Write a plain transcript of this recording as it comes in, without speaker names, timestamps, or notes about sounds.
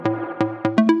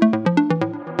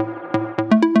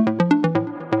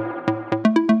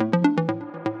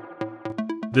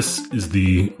This is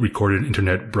the recorded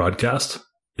internet broadcast,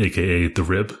 aka The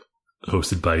Rib,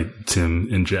 hosted by Tim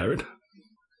and Jared.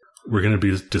 We're going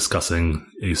to be discussing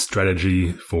a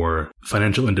strategy for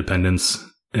financial independence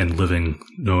and living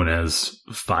known as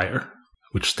FIRE,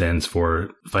 which stands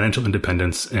for Financial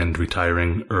Independence and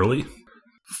Retiring Early.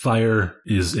 FIRE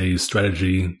is a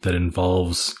strategy that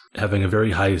involves having a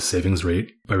very high savings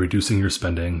rate by reducing your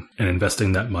spending and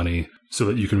investing that money so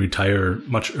that you can retire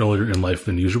much earlier in life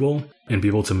than usual and be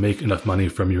able to make enough money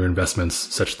from your investments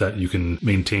such that you can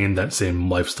maintain that same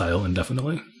lifestyle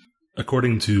indefinitely.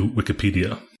 According to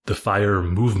Wikipedia, the FIRE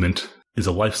movement is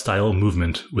a lifestyle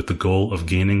movement with the goal of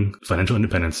gaining financial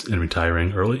independence and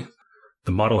retiring early.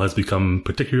 The model has become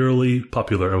particularly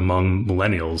popular among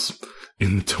millennials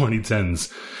in the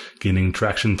 2010s, gaining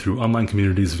traction through online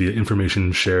communities via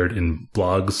information shared in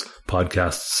blogs,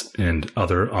 podcasts, and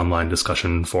other online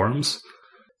discussion forums.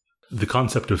 The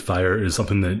concept of FIRE is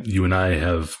something that you and I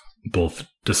have both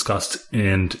discussed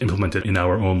and implemented in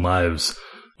our own lives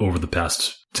over the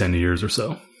past 10 years or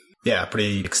so. Yeah,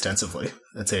 pretty extensively.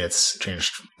 I'd say it's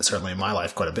changed, certainly in my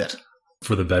life, quite a bit.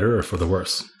 For the better or for the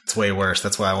worse? It's way worse.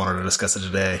 That's why I wanted to discuss it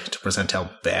today, to present how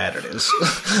bad it is.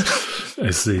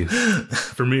 I see.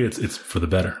 For me, it's for the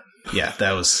better. Yeah,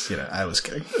 that was, I was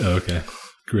kidding. Okay,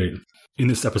 great. In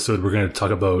this episode, we're going to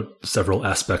talk about several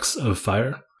aspects of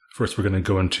FIRE. First, we're going to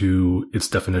go into its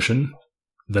definition.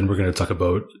 Then we're going to talk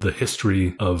about the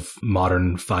history of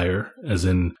modern FIRE, as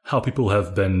in how people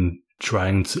have been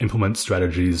trying to implement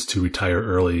strategies to retire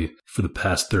early for the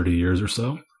past 30 years or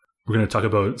so. We're going to talk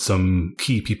about some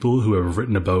key people who have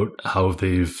written about how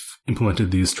they've implemented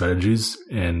these strategies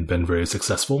and been very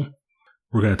successful.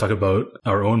 We're going to talk about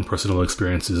our own personal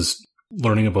experiences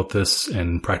learning about this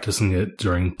and practicing it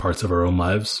during parts of our own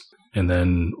lives. And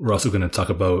then we're also going to talk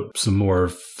about some more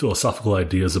philosophical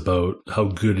ideas about how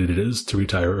good it is to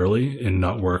retire early and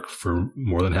not work for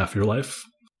more than half your life.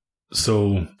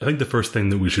 So I think the first thing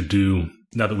that we should do,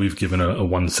 now that we've given a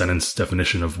one-sentence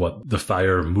definition of what the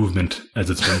FIRE movement, as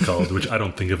it's been called, which I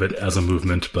don't think of it as a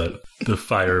movement, but the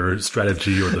FIRE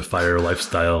strategy or the FIRE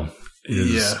lifestyle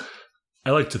is... Yeah.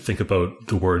 I like to think about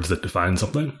the words that define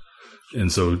something.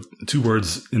 And so two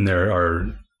words in there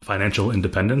are financial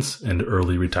independence and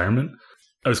early retirement.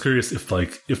 I was curious if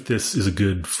this is a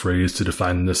good phrase to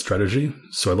define this strategy.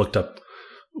 So I looked up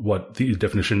what the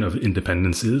definition of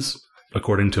independence is.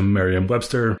 According to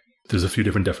Merriam-Webster, there's a few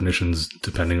different definitions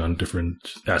depending on different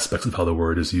aspects of how the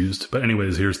word is used. But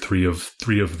anyways, here's three of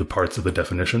the parts of the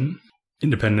definition.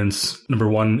 Independence, number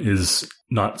one, is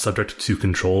not subject to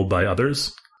control by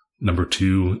others. Number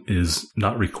two is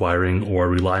not requiring or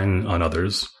relying on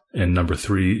others. And number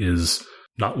three is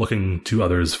not looking to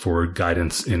others for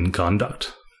guidance in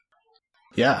conduct.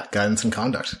 Yeah, guidance in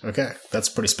conduct. Okay, that's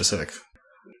pretty specific.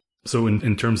 So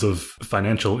in terms of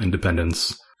financial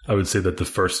independence, I would say that the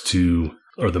first two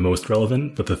are the most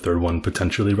relevant, but the third one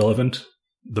potentially relevant.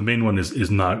 The main one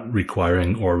is not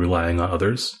requiring or relying on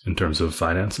others in terms of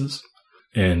finances.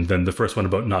 And then the first one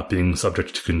about not being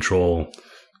subject to control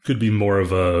could be more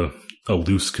of a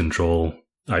loose control,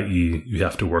 i.e. you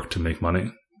have to work to make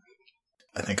money.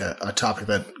 I think a topic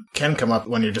that can come up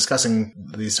when you're discussing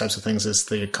these types of things is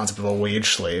the concept of a wage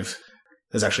slave.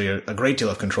 There's actually a great deal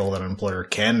of control that an employer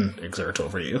can exert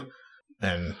over you.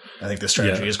 And I think this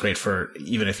strategy is great for,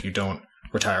 even if you don't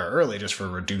retire early, just for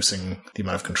reducing the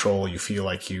amount of control you feel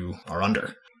like you are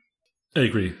under. I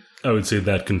agree. I would say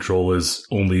that control is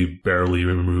only barely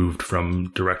removed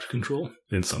from direct control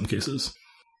in some cases.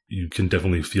 You can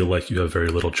definitely feel like you have very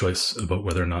little choice about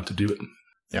whether or not to do it.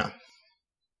 Yeah.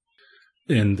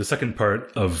 And the second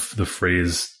part of the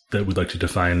phrase that we'd like to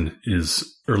define is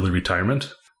early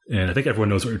retirement. And I think everyone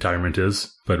knows what retirement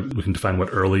is, but we can define what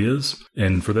early is.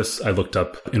 And for this, I looked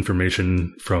up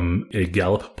information from a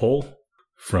Gallup poll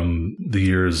from the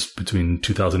years between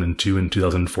 2002 and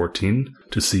 2014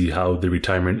 to see how the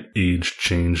retirement age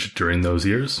changed during those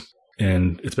years.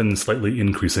 And it's been slightly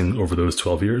increasing over those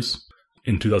 12 years.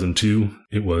 In 2002,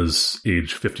 it was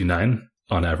age 59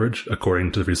 on average,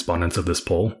 according to the respondents of this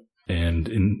poll. And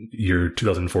in year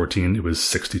 2014, it was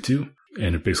 62.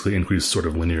 And it basically increased sort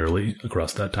of linearly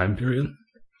across that time period.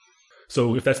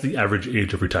 So if that's the average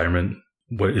age of retirement,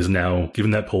 what is now,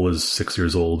 given that poll is 6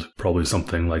 years old, probably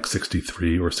something like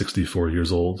 63 or 64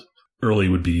 years old. Early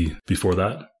would be before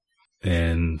that,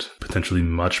 and potentially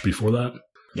much before that.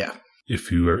 Yeah.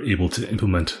 If you are able to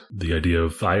implement the idea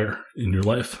of FIRE in your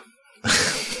life.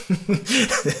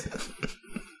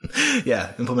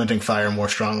 Yeah, implementing FIRE more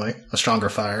strongly. A stronger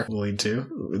FIRE will lead to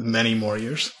many more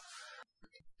years.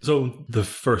 So the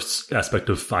first aspect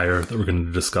of FIRE that we're going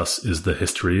to discuss is the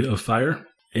history of FIRE.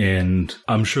 And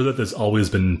I'm sure that there's always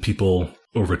been people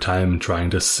over time trying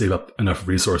to save up enough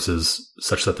resources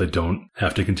such that they don't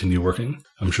have to continue working.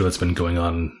 I'm sure that's been going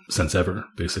on since ever,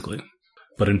 basically.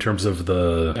 But in terms of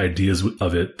the ideas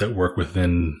of it that work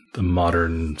within the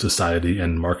modern society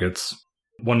and markets,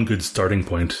 one good starting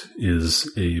point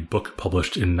is a book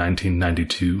published in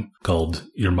 1992 called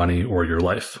Your Money or Your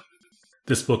Life.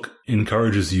 This book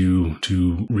encourages you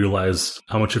to realize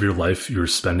how much of your life you're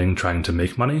spending trying to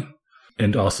make money,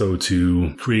 and also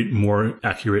to create more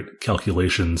accurate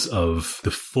calculations of the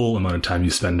full amount of time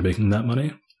you spend making that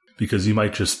money. Because you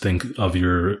might just think of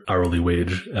your hourly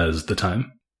wage as the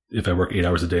time. If I work 8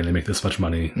 hours a day and I make this much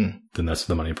money, then that's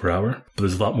the money per hour. But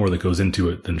there's a lot more that goes into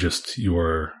it than just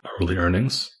your hourly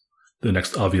earnings. The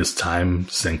next obvious time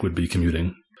sink would be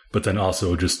commuting, but then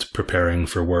also just preparing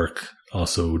for work,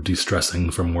 also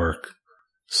de-stressing from work.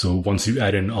 So once you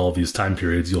add in all of these time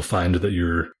periods, you'll find that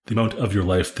the amount of your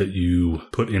life that you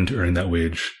put into earning that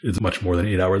wage is much more than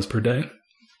 8 hours per day.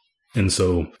 And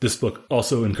so this book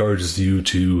also encourages you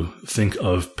to think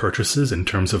of purchases in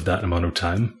terms of that amount of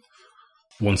time.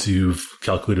 Once you've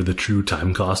calculated the true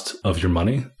time cost of your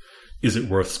money, is it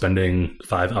worth spending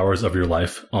 5 hours of your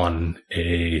life on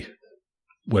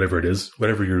whatever it is,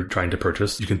 whatever you're trying to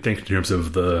purchase? You can think in terms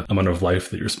of the amount of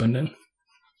life that you're spending.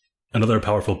 Another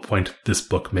powerful point this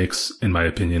book makes, in my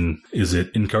opinion, is it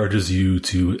encourages you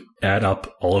to add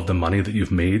up all of the money that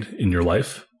you've made in your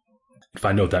life,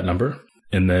 find out that number,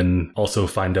 and then also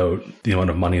find out the amount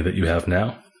of money that you have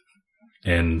now.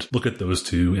 And look at those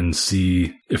two and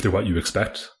see if they're what you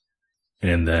expect.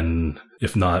 And then,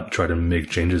 if not, try to make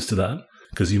changes to that.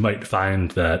 Because you might find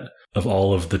that of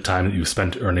all of the time that you've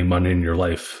spent earning money in your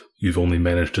life, you've only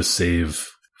managed to save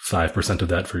 5% of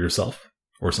that for yourself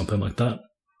or something like that.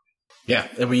 Yeah,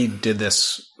 and we did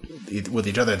this with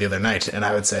each other the other night, and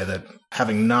I would say that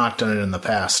having not done it in the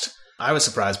past, I was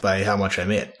surprised by how much I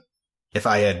made. If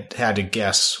I had had to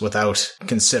guess without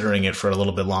considering it for a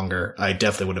little bit longer, I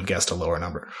definitely would have guessed a lower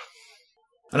number.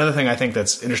 Another thing I think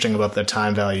that's interesting about the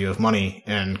time value of money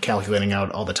and calculating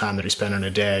out all the time that you spend in a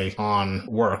day on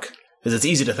work is it's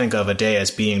easy to think of a day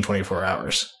as being 24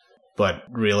 hours. But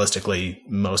realistically,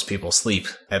 most people sleep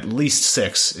at least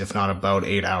 6, if not about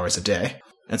 8 hours a day.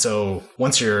 And so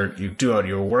once you do out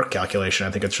your work calculation,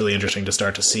 I think it's really interesting to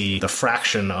start to see the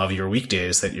fraction of your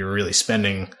weekdays that you're really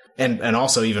spending, and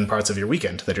also even parts of your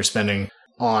weekend that you're spending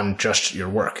on just your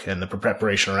work and the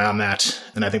preparation around that.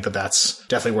 And I think that that's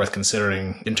definitely worth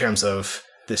considering in terms of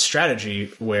this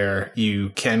strategy where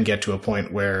you can get to a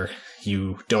point where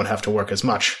you don't have to work as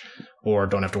much or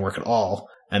don't have to work at all.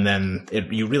 And then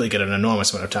you really get an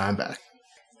enormous amount of time back.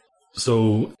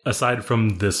 So aside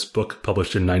from this book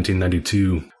published in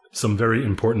 1992, some very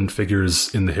important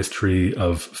figures in the history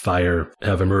of FIRE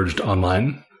have emerged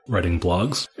online, writing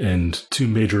blogs. And two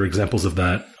major examples of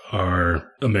that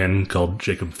are a man called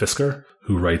Jacob Fisker,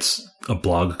 who writes a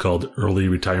blog called Early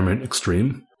Retirement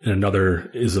Extreme. And another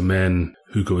is a man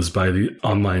who goes by the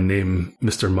online name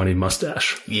Mr. Money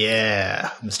Mustache.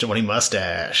 Yeah, Mr. Money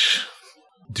Mustache.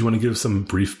 Do you want to give some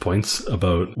brief points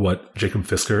about what Jacob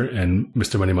Fisker and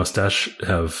Mr. Money Mustache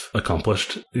have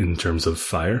accomplished in terms of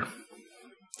FIRE?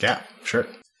 Yeah, sure.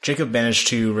 Jacob managed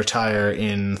to retire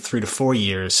in 3 to 4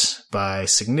 years by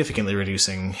significantly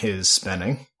reducing his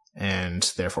spending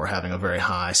and therefore having a very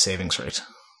high savings rate.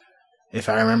 If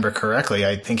I remember correctly,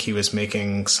 I think he was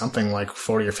making something like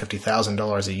 $40,000 or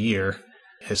 $50,000 a year.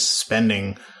 His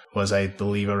spending was, I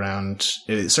believe,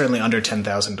 certainly under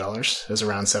 $10,000. It was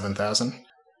around $7,000.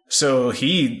 So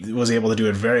he was able to do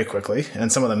it very quickly, and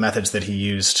some of the methods that he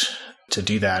used to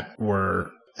do that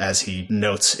were, as he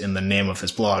notes in the name of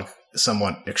his blog,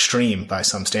 somewhat extreme by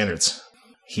some standards.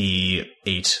 He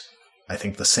ate, I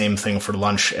think, the same thing for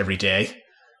lunch every day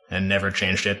and never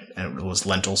changed it, and it was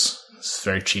lentils. It's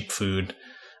very cheap food.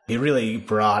 He really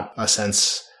brought a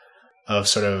sense of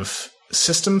sort of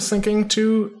system thinking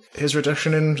to his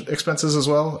reduction in expenses as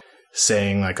well,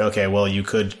 saying like, okay, well, you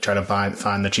could try to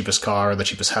find the cheapest car or the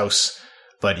cheapest house,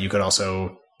 but you could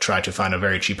also try to find a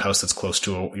very cheap house that's close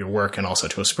to your work and also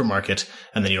to a supermarket,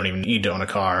 and then you don't even need to own a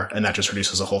car, and that just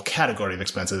reduces a whole category of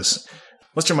expenses.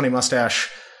 Mr. Money Mustache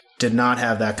did not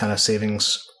have that kind of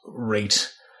savings rate,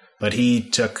 but he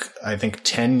took, I think,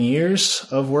 10 years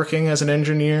of working as an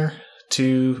engineer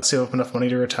to save up enough money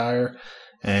to retire,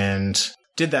 and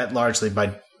did that largely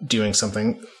by doing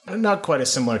something not quite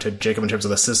as similar to Jacob in terms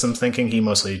of the system thinking. He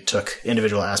mostly took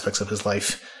individual aspects of his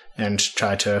life and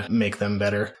tried to make them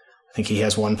better. I think he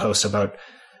has one post about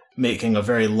making a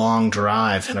very long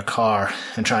drive in a car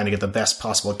and trying to get the best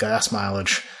possible gas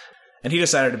mileage. And he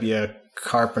decided to be a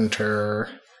carpenter.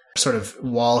 Sort of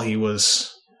while he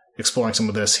was exploring some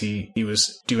of this, he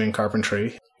was doing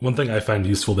carpentry One thing I find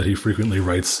useful that he frequently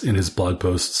writes in his blog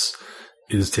posts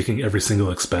is taking every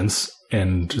single expense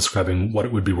and describing what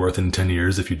it would be worth in 10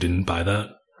 years if you didn't buy that.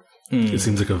 It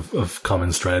seems like a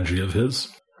common strategy of his.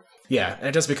 Yeah,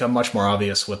 it does become much more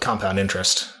obvious with compound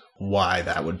interest why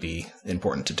that would be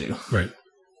important to do. Right.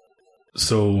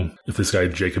 So if this guy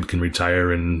Jacob can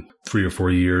retire in 3 or 4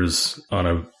 years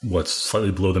on what's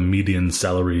slightly below the median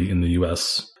salary in the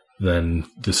US, then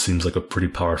this seems like a pretty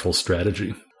powerful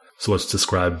strategy. So let's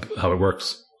describe how it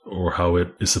works, or how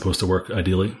it is supposed to work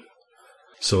ideally.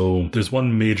 So there's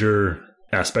one major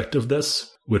aspect of this,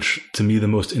 which to me the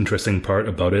most interesting part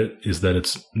about it is that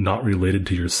it's not related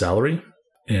to your salary.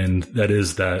 And that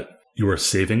is that your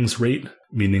savings rate,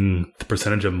 meaning the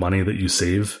percentage of money that you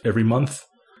save every month,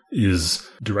 is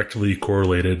directly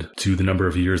correlated to the number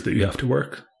of years that you have to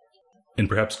work. And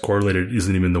perhaps correlated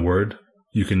isn't even the word.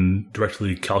 You can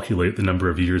directly calculate the number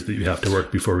of years that you have to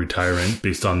work before retiring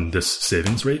based on this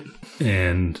savings rate.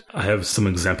 And I have some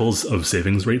examples of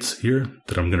savings rates here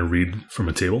that I'm going to read from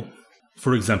a table.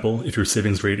 For example, if your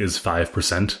savings rate is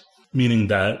 5%, meaning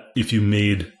that if you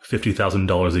made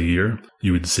 $50,000 a year,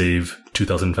 you would save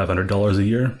 $2,500 a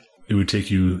year. It would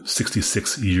take you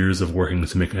 66 years of working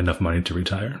to make enough money to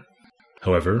retire.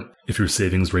 However, if your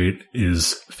savings rate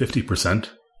is 50%,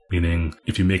 meaning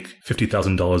if you make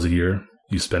 $50,000 a year,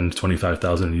 you spend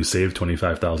 $25,000 and you save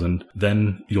 $25,000,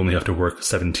 then you only have to work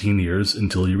 17 years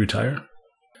until you retire.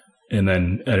 And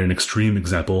then at an extreme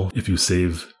example, if you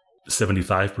save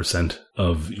 75%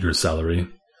 of your salary,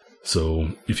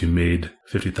 so if you made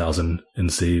 $50,000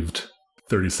 and saved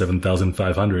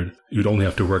 $37,500, you'd only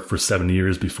have to work for 7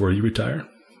 years before you retire.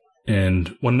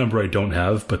 And one number I don't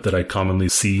have, but that I commonly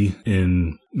see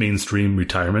in mainstream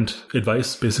retirement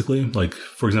advice, basically, like,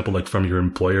 for example, like from your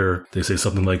employer, they say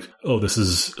something like, oh, this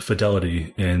is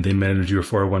Fidelity, and they manage your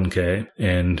 401k,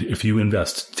 and if you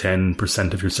invest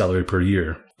 10% of your salary per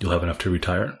year, you'll have enough to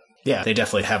retire. Yeah, they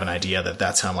definitely have an idea that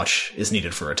that's how much is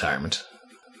needed for retirement.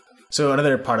 So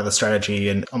another part of the strategy,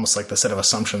 and almost like the set of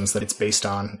assumptions that it's based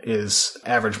on, is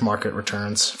average market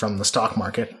returns from the stock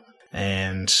market.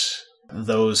 And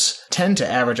those tend to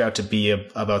average out to be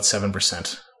about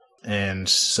 7%. And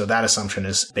so that assumption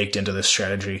is baked into this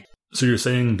strategy. So you're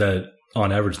saying that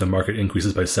on average, the market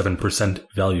increases by 7%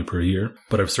 value per year,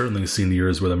 but I've certainly seen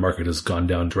years where the market has gone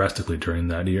down drastically during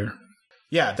that year.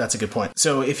 Yeah, that's a good point.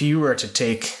 So if you were to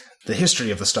take the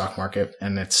history of the stock market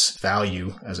and its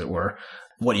value, as it were,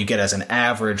 what you get as an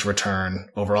average return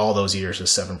over all those years is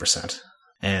 7%.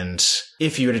 And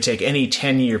if you were to take any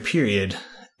 10-year period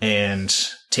and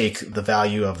take the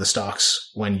value of the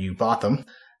stocks when you bought them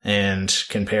and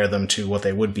compare them to what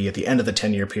they would be at the end of the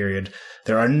 10-year period,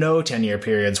 there are no 10-year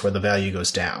periods where the value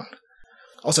goes down.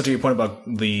 Also, to your point about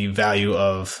the value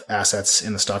of assets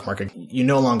in the stock market, you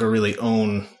no longer really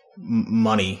own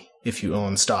money if you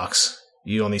own stocks.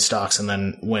 You own these stocks, and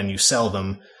then when you sell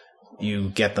them, you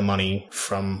get the money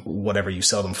from whatever you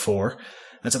sell them for.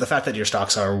 And so the fact that your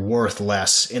stocks are worth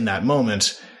less in that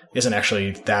moment isn't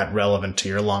actually that relevant to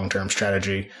your long-term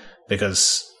strategy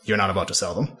because you're not about to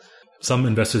sell them. Some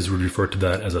investors would refer to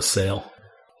that as a sale,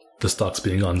 the stocks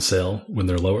being on sale when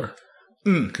they're lower,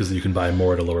 because you can buy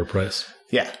more at a lower price.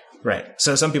 Yeah, right.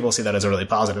 So some people see that as a really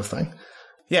positive thing.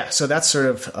 Yeah, so that's sort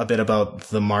of a bit about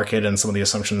the market and some of the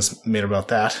assumptions made about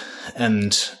that.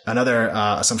 And another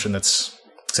assumption that's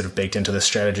sort of baked into this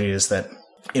strategy is that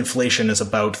inflation is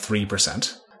about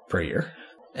 3% per year.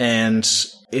 And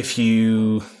if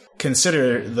you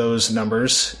consider those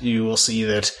numbers, you will see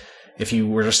that if you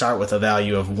were to start with a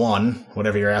value of 1,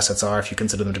 whatever your assets are, if you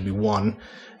consider them to be 1,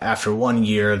 after 1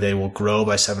 year, they will grow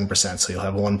by 7%. So you'll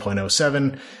have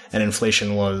 1.07, and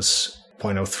inflation was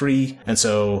 0.03. And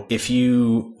so if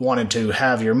you wanted to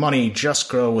have your money just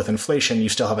grow with inflation, you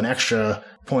still have an extra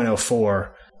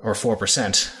 0.04 or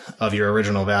 4% of your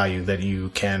original value that you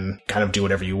can kind of do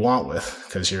whatever you want with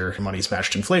because your money's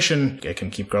matched inflation. It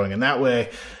can keep growing in that way.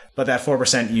 But that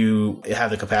 4% you have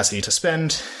the capacity to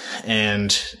spend,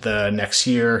 and the next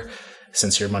year,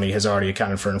 since your money has already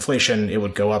accounted for inflation, it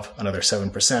would go up another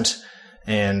 7%,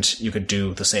 and you could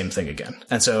do the same thing again.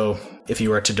 And so if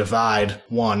you were to divide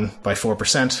 1 by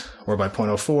 4% or by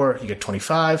 0.04, you get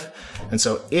 25. And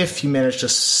so if you manage to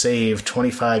save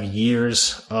 25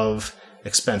 years of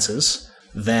expenses,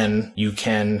 then you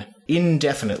can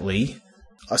indefinitely,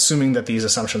 assuming that these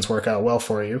assumptions work out well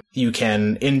for you, you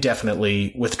can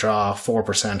indefinitely withdraw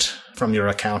 4% from your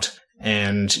account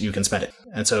and you can spend it.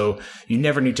 And so you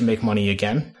never need to make money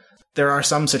again. There are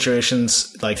some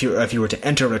situations, like if you were to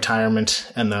enter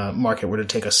retirement and the market were to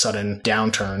take a sudden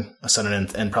downturn, a sudden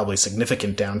and probably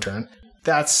significant downturn,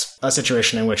 that's a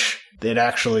situation in which it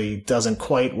actually doesn't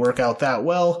quite work out that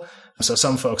well. So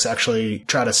some folks actually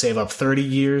try to save up 30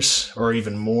 years or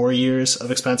even more years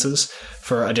of expenses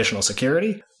for additional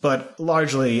security. But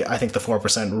largely, I think the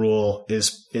 4% rule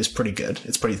is pretty good.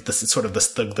 It's sort of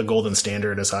the golden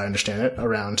standard, as I understand it,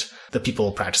 around the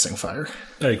people practicing FIRE.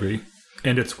 I agree.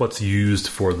 And it's what's used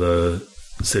for the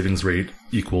savings rate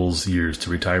equals years to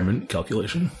retirement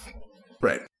calculation.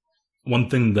 Right. One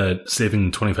thing that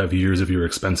saving 25 years of your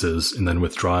expenses and then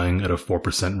withdrawing at a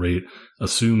 4% rate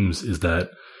assumes is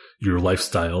that your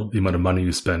lifestyle, the amount of money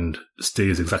you spend,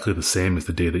 stays exactly the same as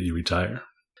the day that you retire.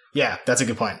 Yeah, that's a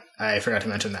good point. I forgot to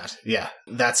mention that. Yeah,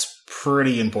 that's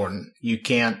pretty important. You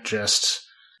can't just,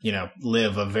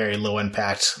 live a very low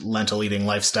impact lentil eating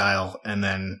lifestyle and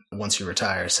then once you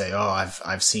retire say, oh,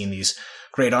 I've seen these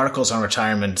great articles on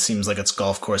retirement. Seems like it's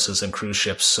golf courses and cruise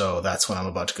ships, so that's what I'm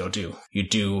about to go do. You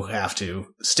do have to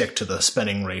stick to the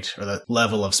spending rate or the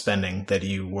level of spending that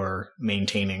you were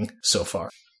maintaining so far.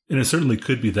 And it certainly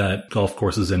could be that golf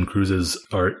courses and cruises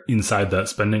are inside that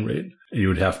spending rate. And you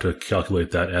would have to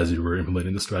calculate that as you were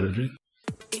implementing the strategy.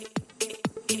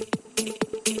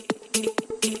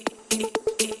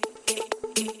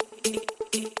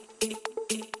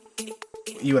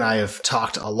 You and I have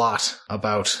talked a lot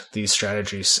about these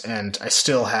strategies, and I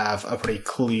still have a pretty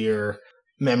clear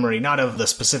memory, not of the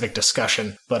specific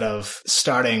discussion, but of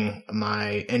starting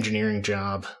my engineering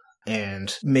job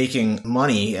and making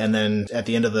money, and then at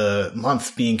the end of the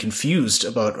month being confused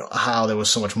about how there was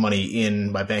so much money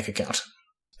in my bank account.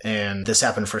 And this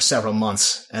happened for several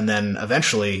months. And then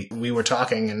eventually we were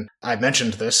talking and I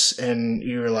mentioned this and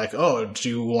you were like, oh, do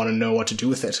you want to know what to do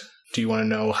with it? Do you want to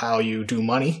know how you do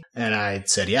money? And I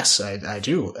said, yes, I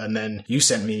do. And then you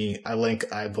sent me a link,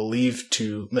 I believe,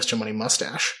 to Mr. Money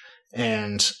Mustache.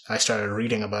 And I started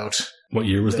reading about what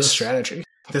year was this strategy.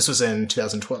 This was in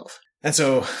 2012. And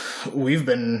so we've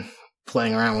been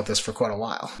playing around with this for quite a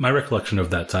while. My recollection of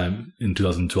that time in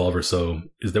 2012 or so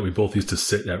is that we both used to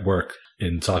sit at work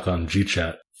and talk on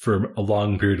GChat for a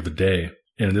long period of the day.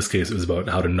 And in this case, it was about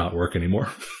how to not work anymore.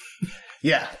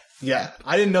 Yeah.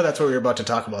 I didn't know that's what we were about to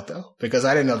talk about, though, because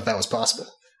I didn't know that was possible.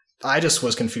 I just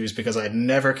was confused because I had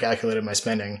never calculated my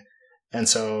spending. And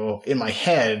so in my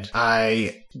head,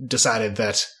 I decided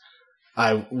that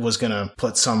I was going to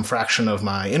put some fraction of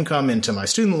my income into my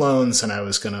student loans, and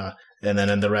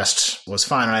then the rest was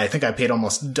fine. And I think I paid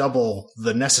almost double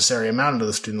the necessary amount into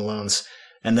the student loans.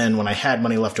 And then when I had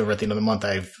money left over at the end of the month,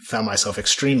 I found myself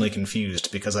extremely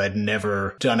confused because I had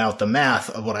never done out the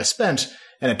math of what I spent.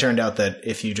 And it turned out that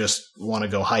if you just want to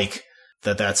go hike,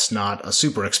 that's not a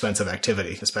super expensive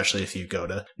activity, especially if you go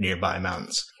to nearby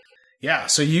mountains. Yeah,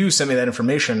 so you sent me that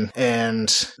information,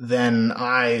 and then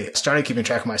I started keeping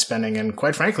track of my spending, and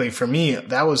quite frankly, for me,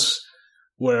 that was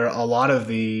where a lot of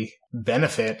the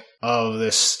benefit of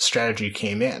this strategy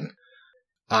came in.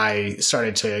 I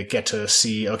started to get to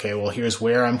see, okay, well, here's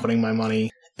where I'm putting my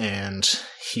money, and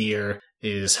here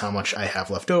is how much I have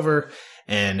left over,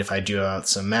 and if I do out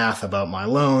some math about my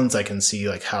loans, I can see,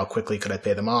 how quickly could I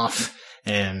pay them off.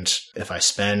 And if I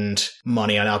spend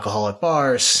money on alcohol at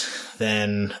bars,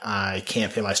 then I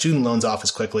can't pay my student loans off as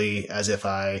quickly as if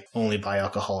I only buy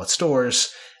alcohol at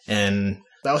stores. And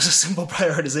that was a simple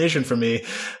prioritization for me.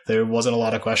 There wasn't a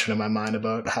lot of question in my mind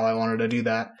about how I wanted to do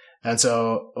that. And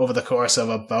so over the course of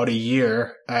about a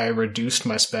year, I reduced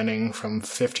my spending from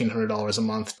 $1,500 a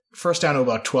month, first down to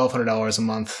about $1,200 a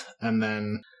month. And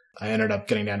then I ended up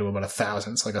getting down to about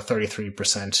 $1,000. It's like a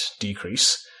 33%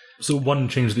 decrease. So one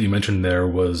change that you mentioned there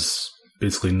was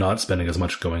basically not spending as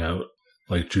much going out,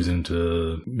 like choosing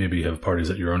to maybe have parties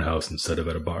at your own house instead of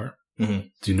at a bar. Mm-hmm.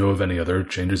 Do you know of any other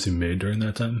changes you made during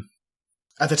that time?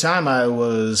 At the time, I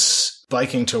was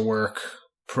biking to work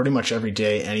pretty much every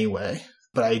day anyway,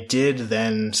 but I did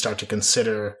then start to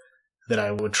consider that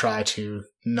I would try to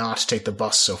not take the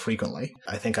bus so frequently.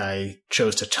 I think I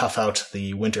chose to tough out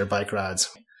the winter bike rides.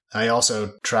 I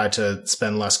also tried to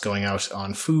spend less going out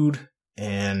on food.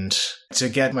 And to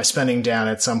get my spending down,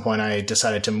 at some point, I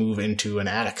decided to move into an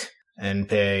attic and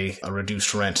pay a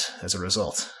reduced rent as a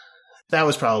result. That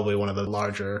was probably one of the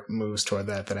larger moves toward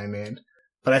that I made.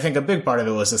 But I think a big part of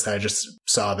it was just that I just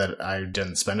saw that I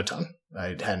didn't spend a ton.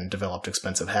 I hadn't developed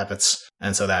expensive habits.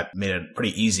 And so that made it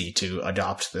pretty easy to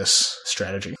adopt this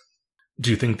strategy.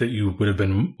 Do you think that you would have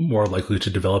been more likely to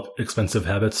develop expensive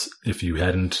habits if you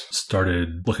hadn't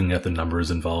started looking at the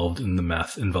numbers involved and the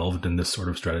math involved in this sort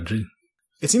of strategy?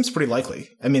 It seems pretty likely.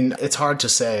 I mean, it's hard to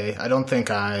say. I don't think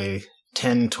I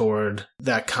tend toward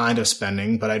that kind of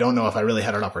spending, but I don't know if I really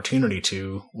had an opportunity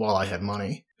to while I had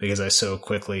money, because I so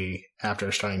quickly,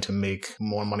 after starting to make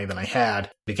more money than I had,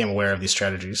 became aware of these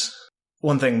strategies.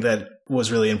 One thing that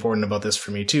was really important about this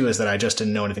for me too is that I just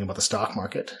didn't know anything about the stock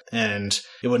market. And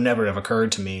it would never have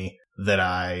occurred to me that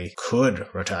I could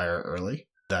retire early,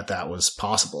 that was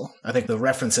possible. I think the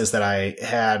references that I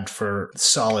had for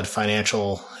solid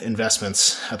financial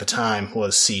investments at the time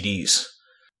was CDs.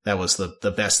 That was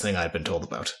the best thing I'd been told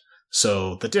about.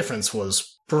 So the difference was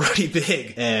pretty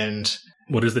big. And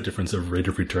what is the difference of rate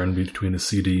of return between a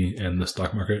CD and the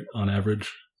stock market on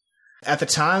average? At the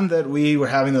time that we were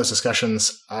having those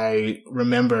discussions, I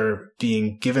remember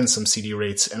being given some CD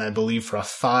rates, and I believe for a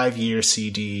 5-year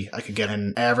CD, I could get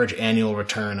an average annual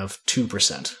return of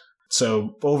 2%.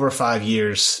 So over 5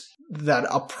 years, that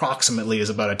approximately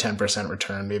is about a 10%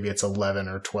 return. Maybe it's 11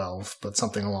 or 12, but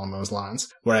something along those lines.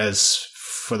 Whereas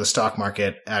for the stock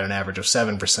market, at an average of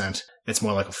 7%, it's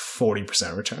more like a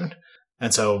 40% return.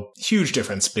 And so huge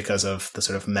difference because of the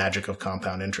sort of magic of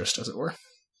compound interest, as it were.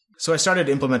 So I started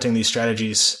implementing these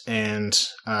strategies, and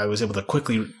I was able to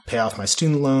quickly pay off my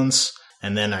student loans.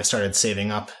 And then I started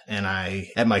saving up, and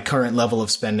at my current level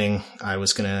of spending, I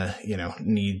was going to,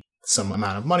 need some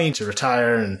amount of money to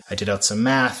retire. And I did out some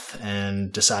math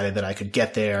and decided that I could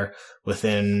get there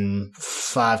within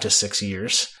 5 to 6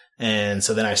 years. And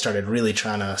so then I started really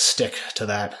trying to stick to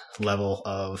that level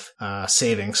of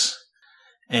savings.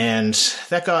 And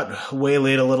that got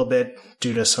waylaid a little bit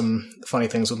due to some funny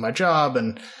things with my job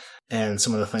and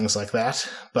some of the things like that.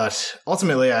 But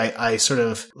ultimately, I sort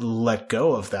of let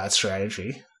go of that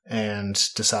strategy and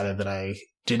decided that I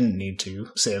didn't need to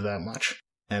save that much,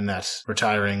 and that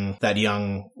retiring that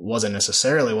young wasn't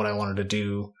necessarily what I wanted to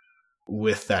do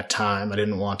with that time. I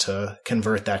didn't want to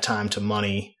convert that time to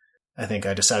money. I think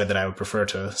I decided that I would prefer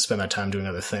to spend that time doing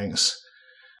other things.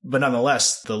 But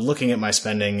nonetheless, the looking at my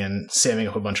spending and saving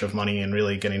up a bunch of money and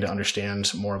really getting to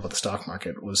understand more about the stock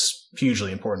market was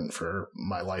hugely important for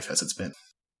my life as it's been.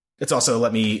 It's also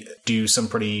let me do some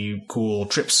pretty cool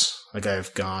trips. Like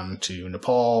I've gone to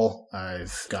Nepal,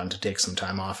 I've gotten to take some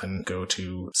time off and go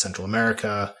to Central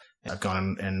America. I've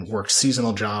gone and worked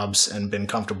seasonal jobs and been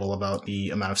comfortable about the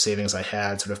amount of savings I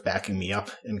had sort of backing me up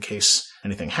in case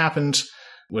anything happened,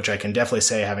 which I can definitely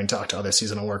say, having talked to other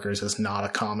seasonal workers, is not a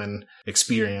common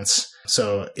experience.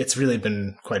 So it's really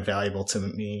been quite valuable to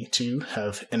me to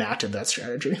have enacted that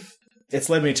strategy. It's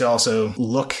led me to also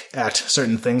look at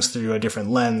certain things through a different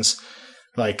lens.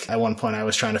 Like at one point I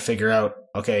was trying to figure out,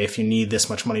 okay, if you need this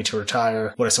much money to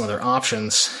retire, what are some other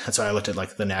options? And so I looked at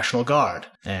like the National Guard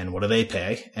and what do they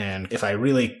pay? And if I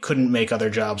really couldn't make other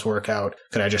jobs work out,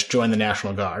 could I just join the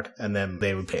National Guard and then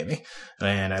they would pay me?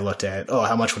 And I looked at,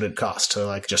 how much would it cost to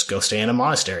like just go stay in a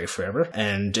monastery forever?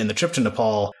 And in the trip to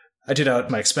Nepal, I did out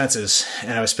my expenses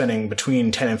and I was spending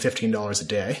between $10 and $15 a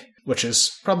day, which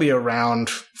is probably around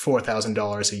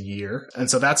 $4,000 a year. And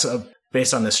so that's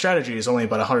based on this strategy is only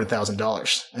about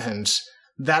 $100,000. And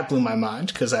that blew my mind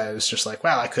because I was just like,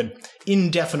 wow, I could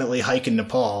indefinitely hike in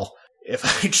Nepal if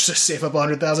I just save up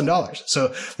 $100,000. So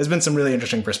there's been some really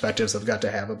interesting perspectives I've got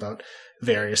to have about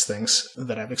various things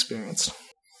that I've experienced.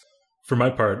 For my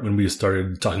part, when we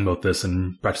started talking about this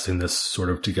and practicing this sort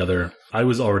of together, I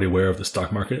was already aware of the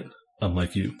stock market.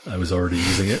 Unlike you, I was already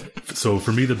using it. So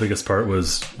for me, the biggest part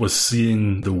was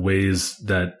seeing the ways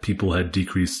that people had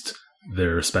decreased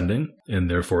their spending and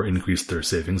therefore increased their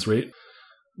savings rate,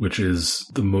 which is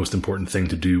the most important thing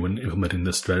to do when implementing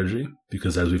this strategy.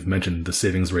 Because as we've mentioned, the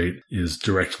savings rate is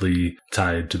directly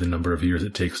tied to the number of years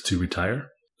it takes to retire,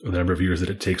 or the number of years that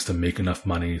it takes to make enough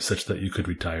money such that you could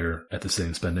retire at the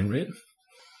same spending rate.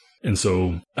 And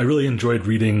so I really enjoyed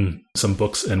reading some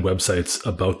books and websites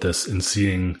about this and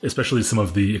seeing especially some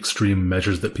of the extreme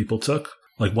measures that people took.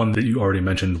 Like one that you already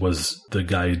mentioned was the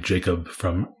guy Jacob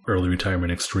from Early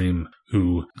Retirement Extreme,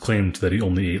 who claimed that he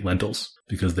only ate lentils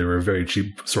because they were a very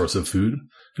cheap source of food.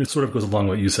 And it sort of goes along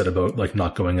what you said about like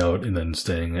not going out and then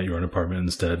staying at your own apartment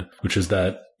instead, which is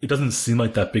that it doesn't seem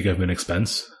like that big of an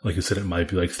expense. Like you said, it might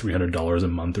be like $300 a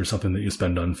month or something that you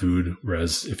spend on food.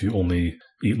 Whereas if you only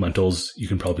eat lentils, you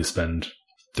can probably spend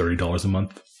 $30 a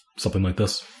month, something like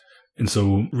this. And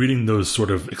so reading those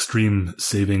sort of extreme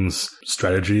savings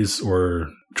strategies or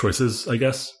choices, I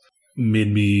guess,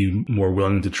 made me more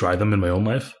willing to try them in my own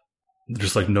life.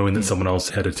 Just like knowing that someone else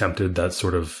had attempted that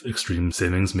sort of extreme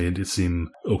savings made it seem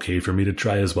okay for me to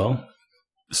try as well.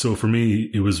 So for me,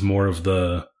 it was more of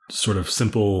the sort of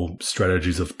simple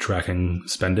strategies of tracking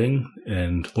spending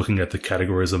and looking at the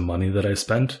categories of money that I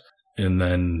spent and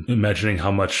then imagining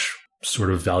how much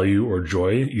sort of value or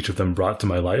joy each of them brought to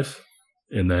my life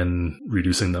and then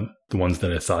reducing them, the ones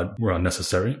that I thought were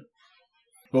unnecessary.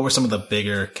 What were some of the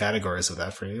bigger categories of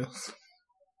that for you?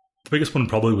 The biggest one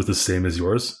probably was the same as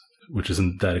yours, which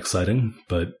isn't that exciting,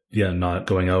 but yeah, not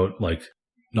going out like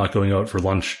not going out for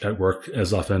lunch at work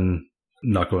as often,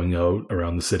 not going out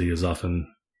around the city as often.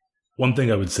 One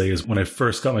thing I would say is when I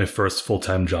first got my first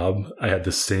full-time job, I had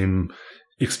the same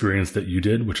experience that you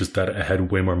did, which is that I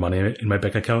had way more money in my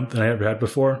bank account than I ever had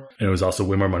before. And it was also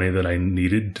way more money than I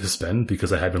needed to spend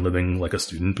because I had been living like a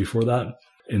student before that.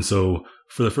 And so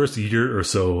for the first year or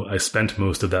so, I spent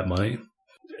most of that money.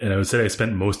 And I would say I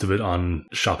spent most of it on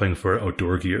shopping for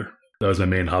outdoor gear. That was my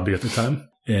main hobby at the time.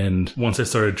 And once I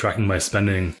started tracking my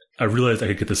spending, I realized I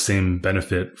could get the same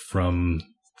benefit from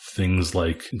things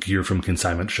like gear from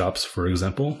consignment shops, for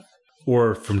example,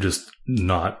 or from just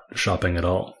not shopping at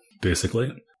all,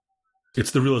 basically.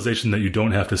 It's the realization that you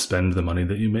don't have to spend the money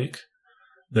that you make,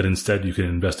 that instead you can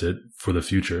invest it for the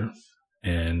future.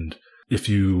 And if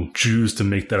you choose to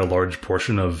make that a large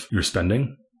portion of your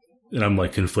spending, and I'm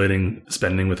like conflating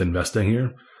spending with investing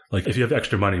here, like if you have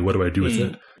extra money, what do I do with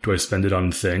it? Do I spend it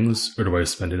on things or do I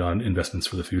spend it on investments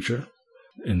for the future?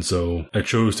 And so I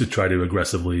chose to try to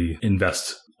aggressively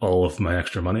invest all of my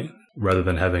extra money rather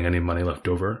than having any money left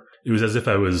over. It was as if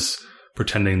I was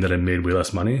pretending that I made way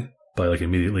less money by like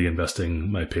immediately investing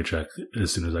my paycheck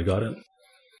as soon as I got it.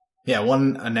 Yeah,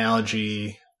 one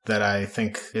analogy that I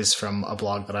think is from a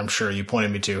blog that I'm sure you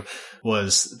pointed me to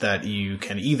was that you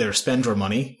can either spend your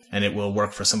money and it will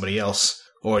work for somebody else,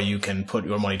 or you can put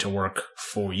your money to work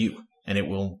for you and it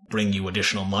will bring you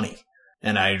additional money.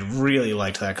 And I really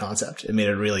liked that concept. It made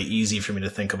it really easy for me to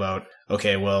think about,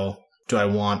 okay, well, do I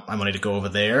want my money to go over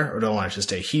there or do I want it to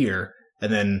stay here?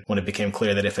 And then when it became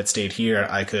clear that if it stayed here,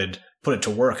 I could put it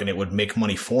to work and it would make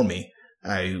money for me,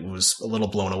 I was a little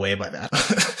blown away by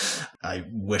that. I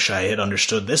wish I had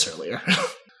understood this earlier.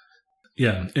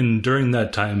 Yeah. And during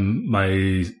that time,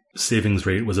 my savings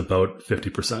rate was about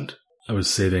 50%. I was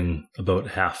saving about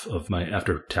half of my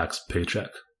after-tax paycheck,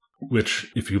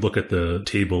 which if you look at the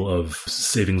table of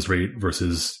savings rate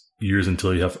versus years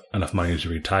until you have enough money to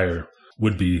retire,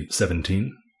 would be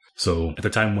 17. So at the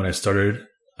time when I started,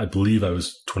 I believe I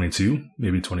was 22,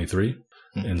 maybe 23.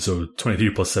 And so 23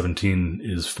 plus 17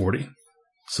 is 40.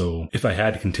 So if I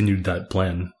had continued that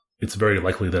plan, it's very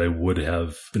likely that I would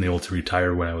have been able to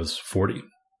retire when I was 40.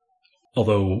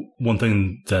 Although one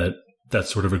thing that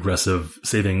sort of aggressive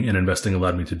saving and investing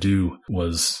allowed me to do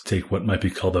was take what might be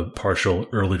called a partial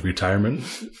early retirement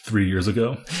 3 years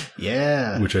ago.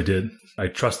 Yeah. Which I did. I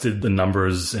trusted the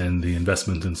numbers and the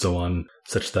investment and so on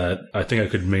such that I think I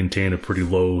could maintain a pretty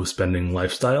low spending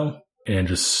lifestyle and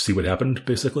just see what happened,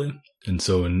 basically. And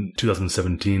so in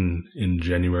 2017, in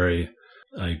January,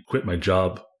 I quit my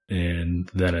job and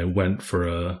then I went for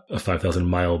a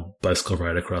 5,000-mile bicycle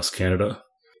ride across Canada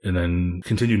and then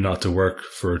continued not to work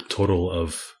for a total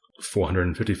of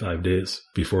 455 days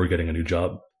before getting a new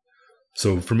job.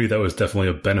 So for me, that was definitely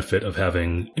a benefit of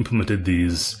having implemented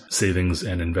these savings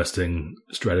and investing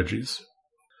strategies.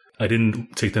 I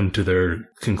didn't take them to their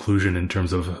conclusion in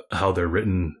terms of how they're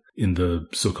written in the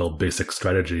so-called basic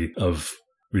strategy of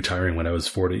retiring when I was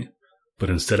 40, but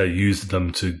instead I used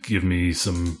them to give me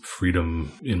some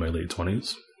freedom in my late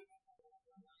 20s.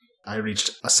 I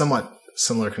reached a somewhat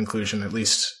similar conclusion. At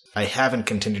least I haven't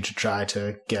continued to try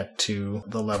to get to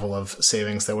the level of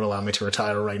savings that would allow me to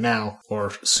retire right now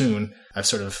or soon. I've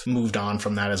sort of moved on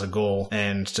from that as a goal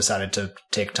and decided to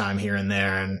take time here and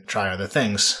there and try other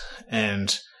things.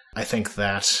 And I think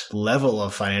that level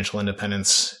of financial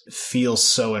independence feels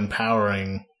so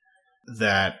empowering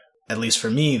that, at least for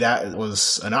me, that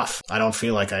was enough. I don't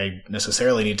feel like I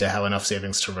necessarily need to have enough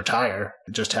savings to retire.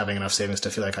 Just having enough savings to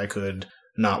feel like I could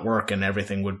not work and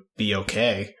everything would be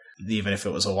okay, even if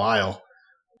it was a while,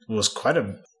 was quite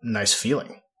a nice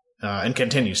feeling, and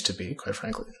continues to be, quite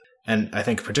frankly. And I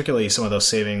think particularly some of those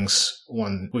savings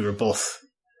when we were both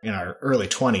in our early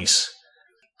 20s,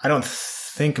 I don't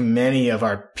think many of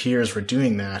our peers were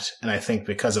doing that. And I think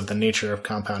because of the nature of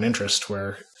compound interest,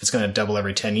 where it's going to double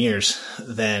every 10 years,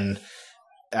 then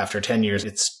after 10 years,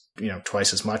 it's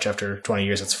twice as much. After 20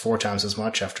 years, it's 4 times as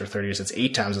much. After 30 years, it's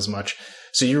 8 times as much.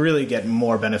 So you really get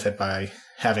more benefit by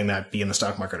having that be in the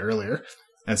stock market earlier.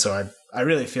 And so I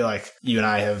really feel like you and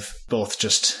I have both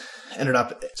just ended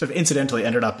up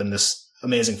in this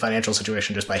amazing financial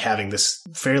situation just by having this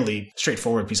fairly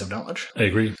straightforward piece of knowledge. I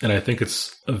agree. And I think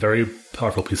it's a very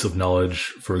powerful piece of knowledge,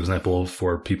 for example,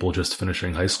 for people just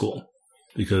finishing high school.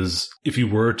 Because if you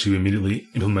were to immediately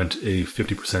implement a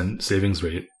 50% savings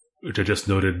rate, which I just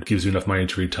noted gives you enough money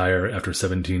to retire after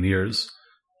 17 years,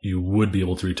 you would be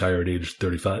able to retire at age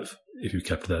 35 if you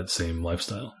kept that same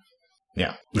lifestyle.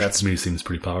 Yeah. Which to me seems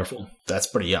pretty powerful. That's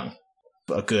pretty young.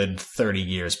 A good 30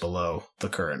 years below the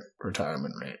current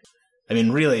retirement rate. I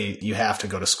mean, really, you have to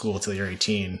go to school till you're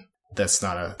 18. That's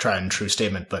not a tried and true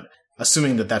statement, but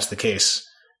assuming that that's the case,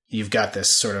 you've got this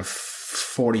sort of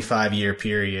 45-year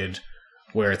period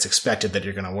where it's expected that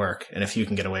you're going to work. And if you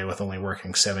can get away with only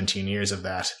working 17 years of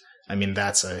that, I mean,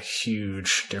 that's a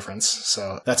huge difference.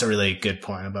 So that's a really good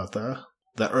point about the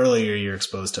earlier you're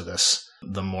exposed to this,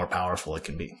 the more powerful it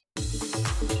can be.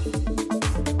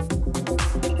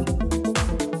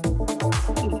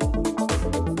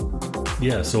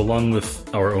 Yeah, so along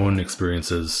with our own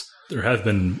experiences, there have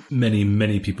been many,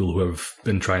 many people who have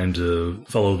been trying to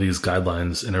follow these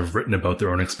guidelines and have written about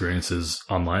their own experiences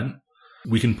online.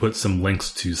 We can put some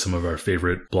links to some of our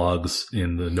favorite blogs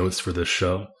in the notes for this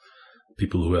show.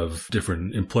 People who have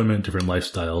different employment, different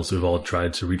lifestyles, who have all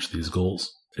tried to reach these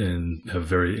goals and have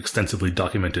very extensively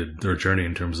documented their journey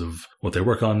in terms of what they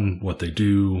work on, what they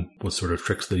do, what sort of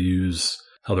tricks they use,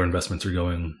 how their investments are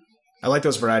going. I like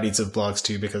those varieties of blogs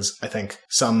too, because I think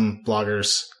some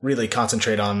bloggers really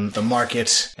concentrate on the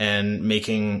market and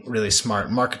making really smart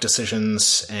market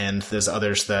decisions. And there's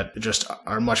others that just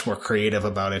are much more creative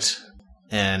about it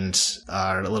and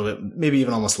are a little bit, maybe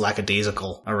even almost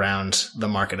lackadaisical around the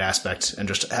market aspect and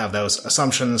just have those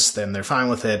assumptions. Then they're fine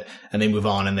with it and they move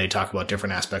on and they talk about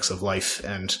different aspects of life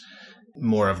and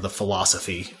more of the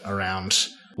philosophy around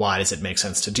why does it make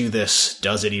sense to do this?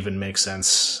 Does it even make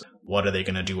sense? What are they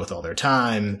going to do with all their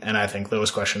time? And I think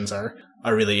those questions are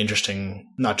really interesting,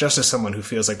 not just as someone who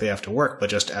feels like they have to work, but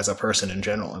just as a person in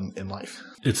general in life.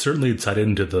 It's certainly tied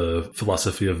into the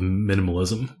philosophy of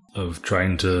minimalism, of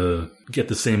trying to get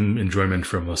the same enjoyment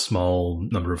from a small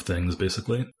number of things,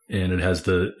 basically. And it has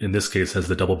in this case, has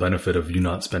the double benefit of you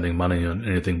not spending money on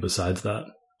anything besides that,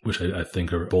 which I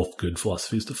think are both good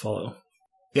philosophies to follow.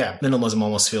 Yeah, minimalism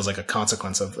almost feels like a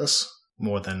consequence of this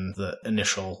more than the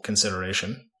initial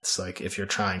consideration. It's like if you're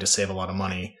trying to save a lot of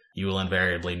money, you will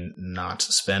invariably not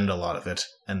spend a lot of it.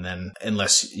 And then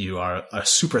unless you are a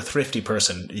super thrifty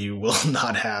person, you will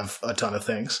not have a ton of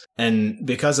things. And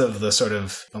because of the sort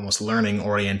of almost learning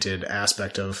oriented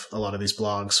aspect of a lot of these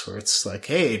blogs where it's like,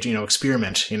 hey,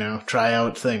 experiment, try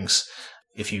out things.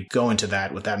 If you go into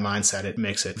that with that mindset, it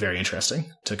makes it very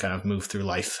interesting to kind of move through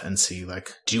life and see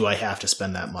like, do I have to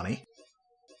spend that money?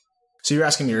 So you were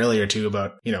asking me earlier, too,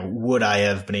 about, would I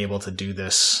have been able to do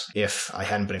this if I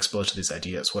hadn't been exposed to these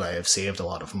ideas? Would I have saved a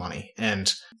lot of money?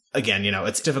 And again,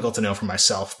 it's difficult to know for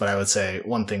myself, but I would say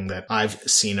one thing that I've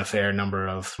seen a fair number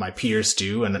of my peers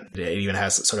do, and it even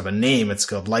has sort of a name, it's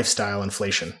called lifestyle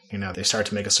inflation. They start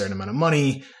to make a certain amount of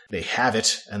money, they have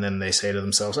it, and then they say to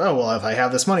themselves, oh, well, if I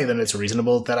have this money, then it's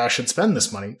reasonable that I should spend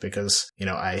this money because,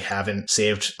 I haven't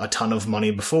saved a ton of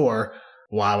money before.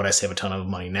 Why would I save a ton of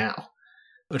money now?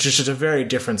 Which is just a very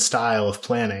different style of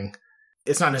planning.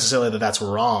 It's not necessarily that that's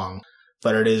wrong,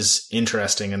 but it is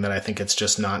interesting in that I think it's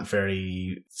just not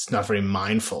very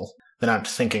mindful. They're not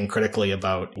thinking critically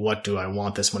about what do I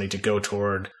want this money to go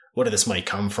toward? Where did this money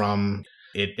come from?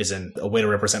 It isn't a way to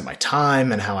represent my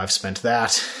time and how I've spent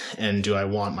that. And do I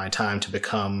want my time to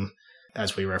become,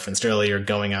 as we referenced earlier,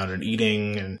 going out and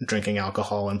eating and drinking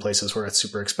alcohol in places where it's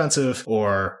super expensive?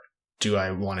 Or do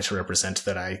I want it to represent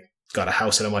that I got a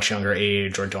house at a much younger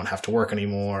age or don't have to work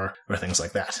anymore or things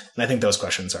like that? And I think those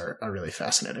questions are really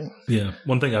fascinating. Yeah.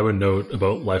 One thing I would note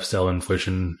about lifestyle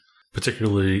inflation,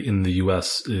 particularly in the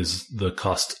US, is the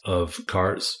cost of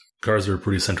cars. Cars are a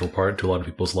pretty central part to a lot of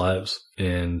people's lives.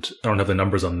 And I don't have the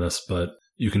numbers on this, but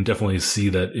you can definitely see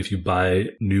that if you buy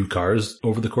new cars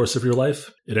over the course of your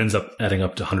life, it ends up adding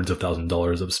up to hundreds of thousands of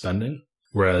dollars of spending.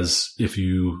 Whereas if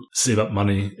you save up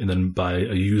money and then buy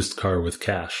a used car with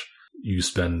cash, you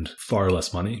spend far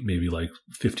less money, maybe like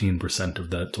 15% of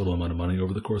that total amount of money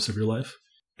over the course of your life.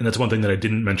 And that's one thing that I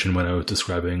didn't mention when I was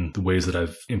describing the ways that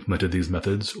I've implemented these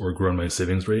methods or grown my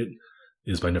savings rate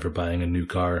is by never buying a new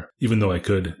car, even though I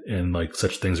could, and like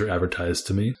such things are advertised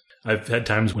to me. I've had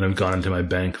times when I've gone into my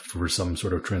bank for some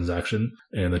sort of transaction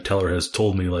and the teller has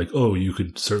told me like, oh, you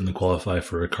could certainly qualify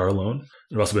for a car loan.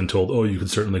 I've also been told, oh, you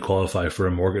could certainly qualify for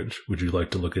a mortgage. Would you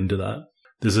like to look into that?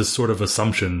 There's this sort of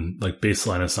assumption, like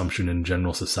baseline assumption in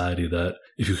general society that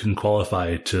if you can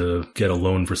qualify to get a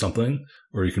loan for something,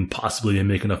 or you can possibly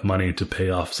make enough money to pay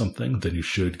off something, then you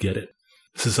should get it.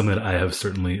 This is something that I have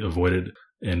certainly avoided,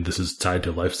 and this is tied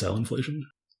to lifestyle inflation.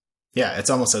 Yeah,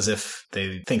 it's almost as if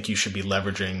they think you should be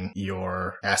leveraging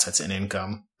your assets and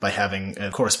income by having a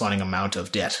corresponding amount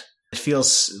of debt. It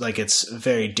feels like it's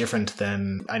very different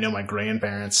than, I know my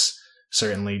grandparents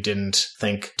certainly didn't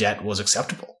think debt was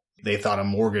acceptable. They thought a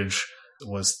mortgage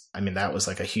was, that was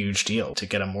like a huge deal. To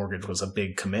get a mortgage was a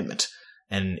big commitment.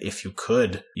 And if you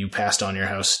could, you passed on your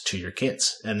house to your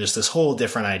kids. And there's this whole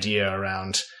different idea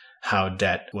around how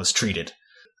debt was treated.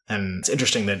 And it's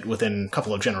interesting that within a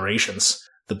couple of generations,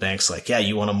 the bank's like, yeah,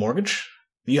 you want a mortgage?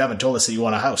 You haven't told us that you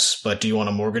want a house, but do you want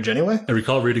a mortgage anyway? I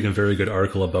recall reading a very good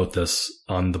article about this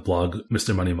on the blog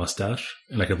Mr. Money Mustache,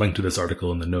 and I could link to this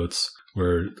article in the notes,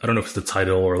 where I don't know if it's the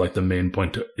title or like the main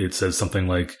point. It says something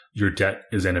like, your debt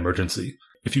is an emergency.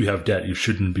 If you have debt, you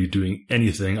shouldn't be doing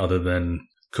anything other than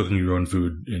cooking your own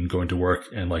food and going to work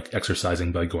and like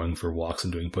exercising by going for walks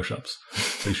and doing push-ups.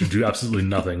 So you should do absolutely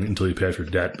nothing until you pay off your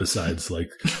debt besides like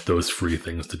those free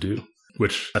things to do,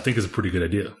 which I think is a pretty good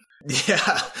idea.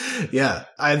 Yeah.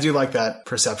 I do like that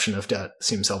perception of debt.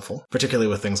 Seems helpful, particularly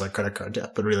with things like credit card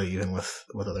debt, but really even with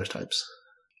other types.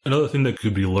 Another thing that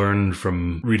could be learned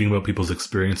from reading about people's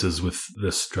experiences with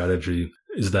this strategy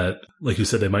is that, like you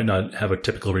said, they might not have a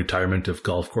typical retirement of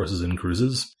golf courses and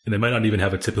cruises, and they might not even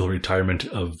have a typical retirement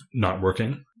of not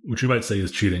working, which you might say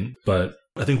is cheating. But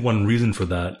I think one reason for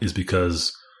that is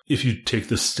because if you take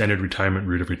the standard retirement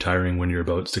route of retiring when you're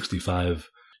about 65,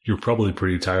 you're probably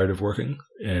pretty tired of working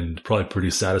and probably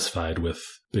pretty satisfied with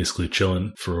basically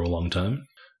chilling for a long time.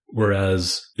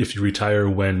 Whereas if you retire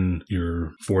when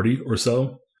you're 40 or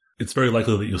so, it's very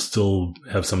likely that you'll still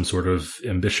have some sort of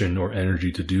ambition or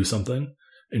energy to do something.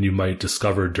 And you might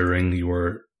discover during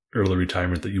your early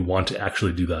retirement that you want to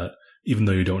actually do that, even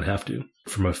though you don't have to.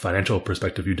 From a financial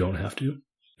perspective, you don't have to.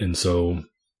 And so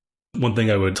one thing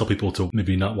I would tell people to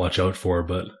maybe not watch out for,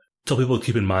 but tell people to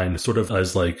keep in mind sort of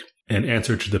as like an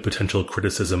answer to the potential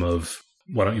criticism of,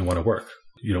 why don't you want to work?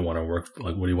 You don't want to work.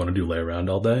 Like, what do you want to do? Lay around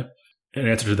all day? An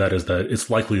answer to that is that it's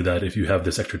likely that if you have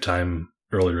this extra time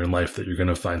earlier in life that you're going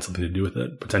to find something to do with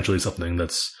it, potentially something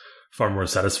that's far more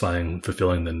satisfying,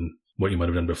 fulfilling than what you might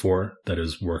have done before, that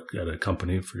is work at a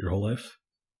company for your whole life.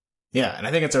 Yeah, and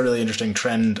I think it's a really interesting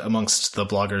trend amongst the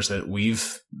bloggers that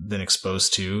we've been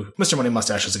exposed to. Mr. Money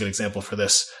Mustache is a good example for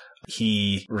this.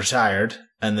 He retired,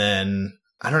 and then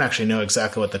I don't actually know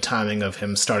exactly what the timing of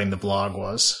him starting the blog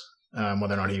was,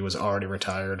 whether or not he was already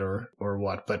retired or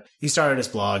what. But he started his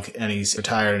blog, and he's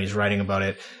retired, and he's writing about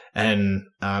it. And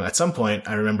at some point,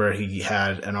 I remember he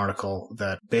had an article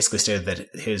that basically stated that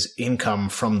his income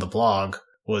from the blog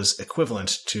was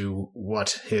equivalent to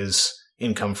what his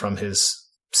income from his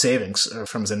savings or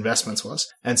from his investments was.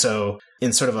 And so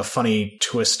in sort of a funny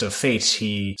twist of fate,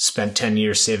 he spent 10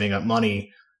 years saving up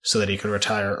money so that he could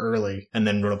retire early, and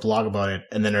then wrote a blog about it,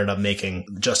 and then ended up making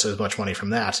just as much money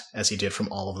from that as he did from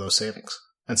all of those savings.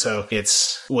 And so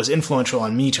it was influential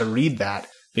on me to read that,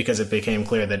 because it became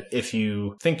clear that if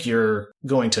you think you're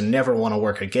going to never want to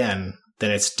work again,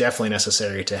 then it's definitely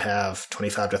necessary to have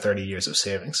 25 to 30 years of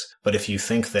savings. But if you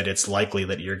think that it's likely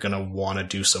that you're going to want to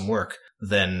do some work,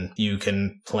 then you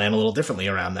can plan a little differently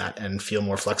around that and feel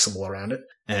more flexible around it.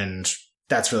 And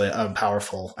that's really a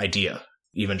powerful idea.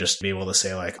 Even just to be able to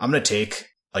say, like, I'm going to take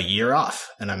a year off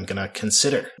and I'm going to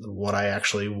consider what I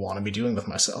actually want to be doing with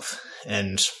myself.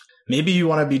 And maybe you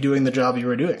want to be doing the job you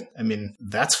were doing. I mean,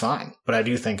 that's fine. But I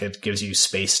do think it gives you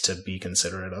space to be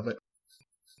considerate of it.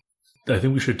 I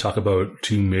think we should talk about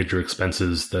two major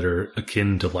expenses that are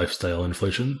akin to lifestyle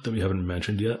inflation that we haven't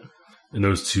mentioned yet. And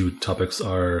those two topics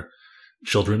are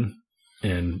children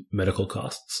and medical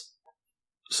costs.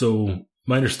 So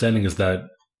my understanding is that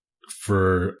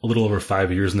for a little over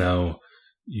 5 years now,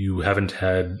 you haven't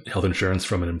had health insurance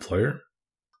from an employer?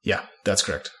 Yeah, that's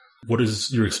correct. What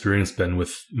has your experience been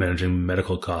with managing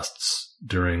medical costs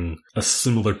during a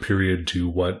similar period to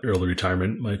what early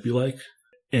retirement might be like?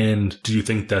 And do you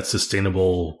think that's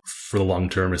sustainable for the long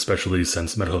term, especially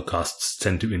since medical costs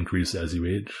tend to increase as you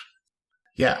age?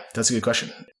 Yeah, that's a good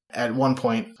question. At one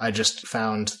point, I just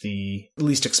found the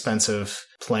least expensive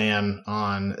plan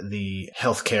on the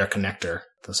healthcare connector,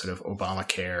 the sort of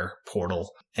Obamacare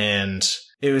portal. And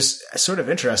it was sort of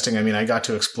interesting. I mean, I got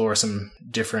to explore some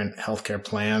different healthcare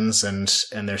plans, and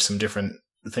there's some different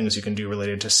things you can do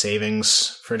related to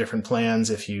savings for different plans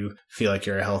if you feel like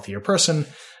you're a healthier person.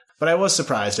 But I was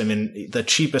surprised. I mean, the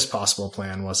cheapest possible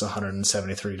plan was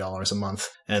 $173 a month,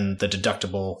 and the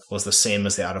deductible was the same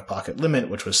as the out-of-pocket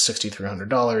limit, which was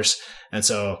 $6,300. And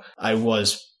so I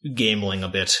was gambling a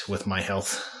bit with my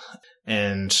health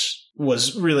and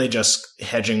was really just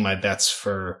hedging my bets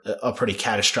for a pretty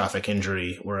catastrophic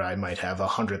injury where I might have a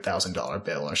 $100,000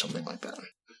 bill or something like that.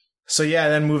 So yeah,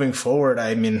 then moving forward,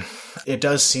 I mean, it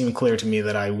does seem clear to me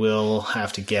that I will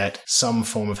have to get some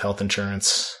form of health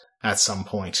insurance at some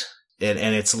point. And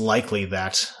it's likely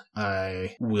that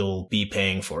I will be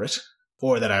paying for it,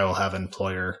 or that I will have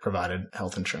employer-provided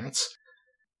health insurance.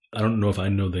 I don't know if I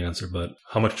know the answer, but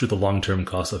how much do the long-term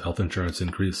costs of health insurance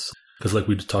increase? Because like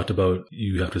we just talked about,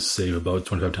 you have to save about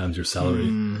 25 times your salary.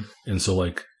 And so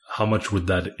like, how much would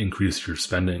that increase your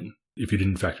spending if you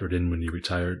didn't factor it in when you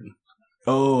retired?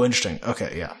 Oh, interesting.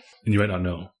 Okay, yeah. And you might not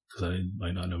know, because I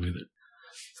might not know either.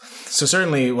 So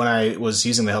certainly when I was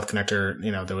using the Health Connector,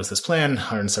 there was this plan,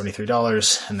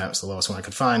 $173, and that was the lowest one I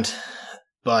could find.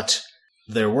 But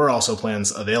there were also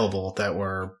plans available that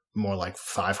were more like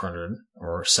 $500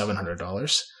 or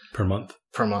 $700 per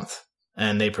month.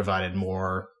 And they provided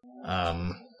more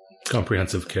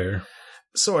comprehensive care.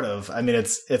 Sort of. I mean,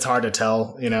 it's hard to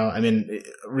tell,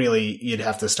 really you'd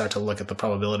have to start to look at the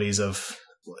probabilities of,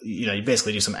 you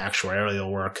basically do some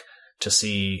actuarial work to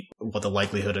see what the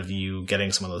likelihood of you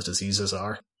getting some of those diseases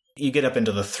are. You get up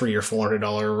into the $300 or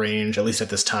 $400 range, at least at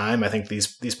this time. I think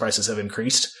these prices have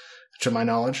increased to my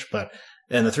knowledge, but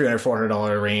in the $300,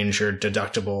 $400 range, your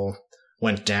deductible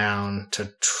went down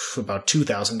to about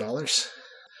 $2,000,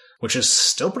 which is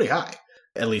still pretty high.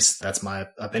 At least that's my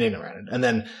opinion around it. And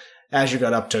then as you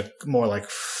got up to more like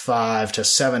 $500 to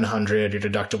 $700, your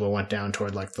deductible went down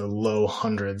toward like the low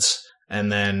hundreds. And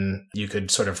then you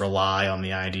could sort of rely on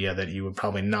the idea that you would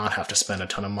probably not have to spend a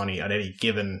ton of money at any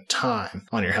given time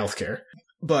on your healthcare.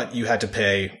 But you had to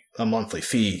pay a monthly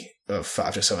fee of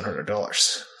 $500 to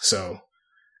 $700. So,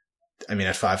 I mean,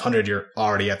 at $500, you're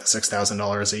already at the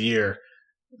 $6,000 a year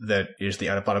that usually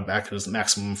out of back is the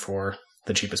maximum for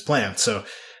the cheapest plan. So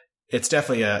it's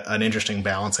definitely an interesting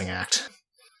balancing act.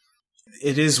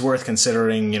 It is worth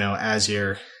considering, as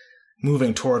you're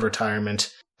moving toward retirement.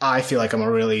 I feel like I'm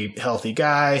a really healthy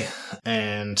guy,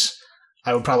 and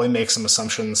I would probably make some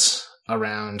assumptions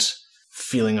around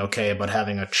feeling okay about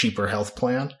having a cheaper health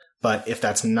plan. But if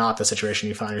that's not the situation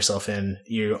you find yourself in,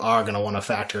 you are going to want to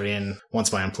factor in,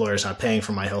 once my employer's not paying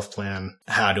for my health plan,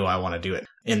 how do I want to do it?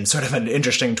 In sort of an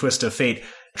interesting twist of fate,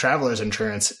 traveler's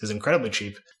insurance is incredibly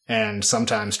cheap, and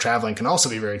sometimes traveling can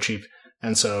also be very cheap.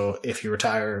 And so if you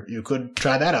retire, you could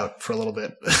try that out for a little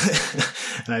bit.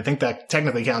 And I think that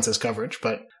technically counts as coverage,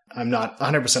 but I'm not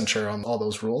 100% sure on all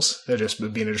those rules. It just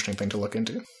would be an interesting thing to look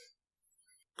into.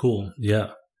 Cool.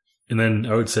 Yeah. And then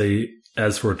I would say,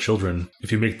 as for children,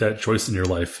 if you make that choice in your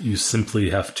life, you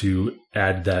simply have to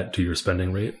add that to your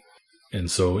spending rate. And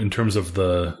so in terms of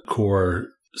the core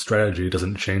strategy, it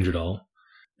doesn't change at all.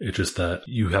 It's just that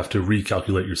you have to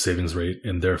recalculate your savings rate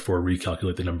and therefore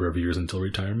recalculate the number of years until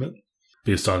retirement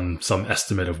based on some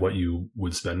estimate of what you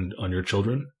would spend on your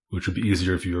children, which would be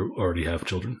easier if you already have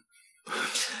children.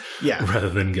 Yeah. Rather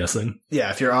than guessing. Yeah,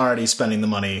 if you're already spending the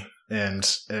money and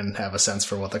have a sense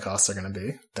for what the costs are going to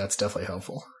be, that's definitely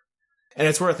helpful. And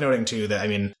it's worth noting, too, that,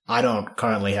 I don't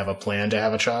currently have a plan to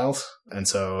have a child, and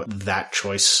so that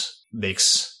choice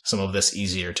makes some of this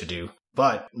easier to do.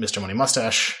 But Mr. Money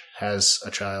Mustache has a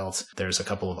child. There's a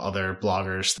couple of other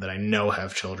bloggers that I know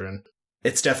have children.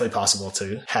 It's definitely possible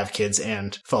to have kids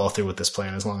and follow through with this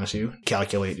plan as long as you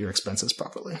calculate your expenses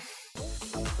properly.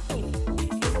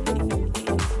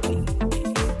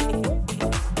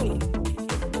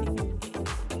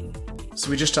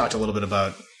 So we just talked a little bit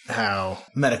about how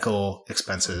medical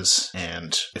expenses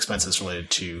and expenses related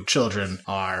to children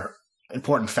are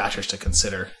important factors to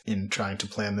consider in trying to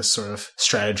plan this sort of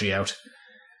strategy out.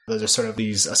 Those are sort of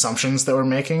these assumptions that we're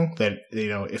making that,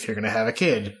 if you're going to have a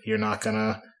kid, you're not going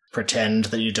to pretend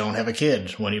that you don't have a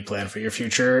kid when you plan for your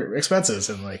future expenses.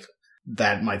 And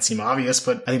that might seem obvious,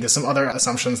 but I think there's some other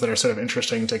assumptions that are sort of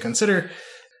interesting to consider.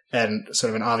 And sort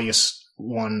of an obvious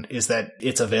one is that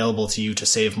it's available to you to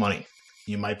save money.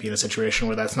 You might be in a situation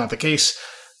where that's not the case.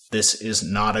 This is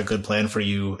not a good plan for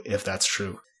you if that's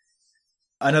true.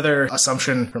 Another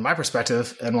assumption from my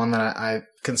perspective, and one that I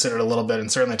considered a little bit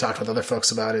and certainly talked with other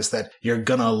folks about, is that you're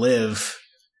going to live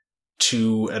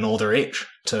to an older age,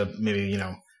 to maybe,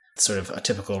 sort of a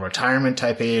typical retirement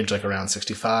type age, like around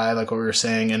 65, like what we were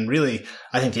saying. And really,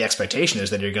 I think the expectation is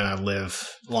that you're going to live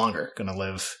longer, going to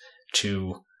live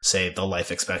to, say, the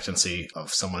life expectancy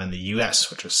of someone in the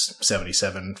US, which is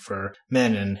 77 for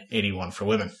men and 81 for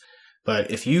women.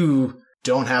 But if you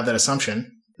don't have that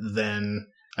assumption, then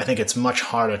I think it's much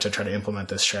harder to try to implement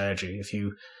this strategy. If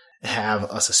you have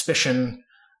a suspicion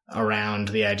around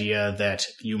the idea that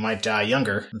you might die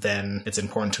younger, then it's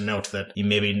important to note that you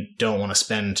maybe don't want to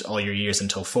spend all your years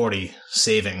until 40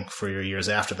 saving for your years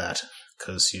after that,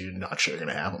 because you're not sure you're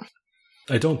going to have them.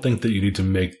 I don't think that you need to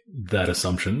make that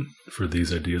assumption for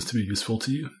these ideas to be useful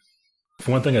to you.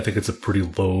 For one thing, I think it's a pretty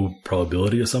low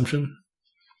probability assumption.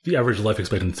 The average life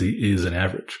expectancy is an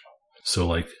average.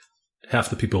 So half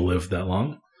the people live that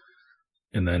long,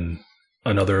 and then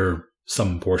another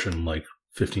some portion,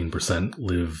 15%,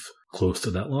 live close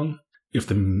to that long. If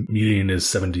the median is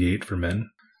 78 for men,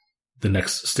 the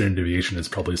next standard deviation is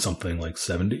probably something like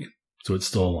 70. So it's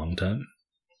still a long time.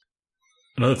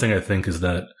 Another thing I think is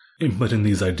that implementing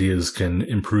these ideas can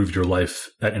improve your life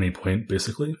at any point,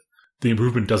 basically. The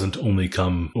improvement doesn't only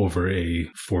come over a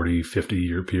 40,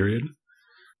 50-year period.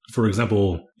 For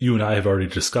example, you and I have already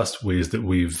discussed ways that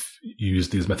we've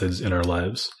used these methods in our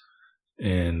lives.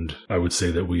 And I would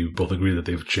say that we both agree that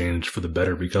they've changed for the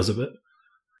better because of it,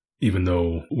 even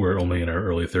though we're only in our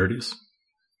early 30s.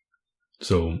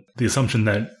 So the assumption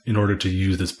that in order to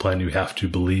use this plan, you have to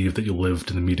believe that you'll live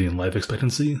to the median life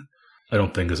expectancy, I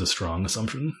don't think is a strong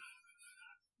assumption.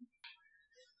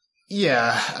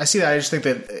 Yeah, I see that. I just think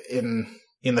that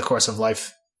in the course of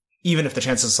life, even if the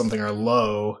chances of something are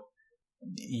low,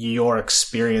 your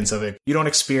experience of it, you don't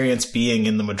experience being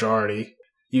in the majority.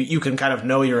 You can kind of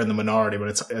know you're in the minority,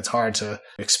 but it's hard to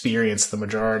experience the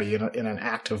majority in an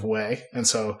active way. And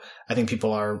so I think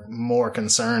people are more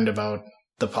concerned about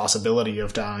the possibility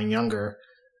of dying younger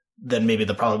than maybe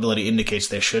the probability indicates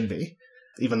they should be.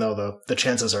 Even though the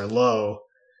chances are low,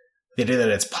 the idea that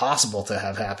it's possible to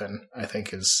have happen, I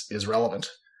think, is relevant.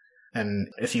 And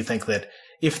if you think that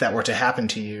if that were to happen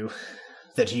to you,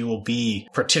 that you will be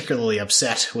particularly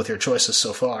upset with your choices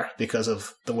so far because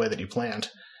of the way that you planned,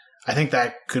 I think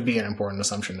that could be an important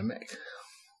assumption to make.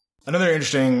 Another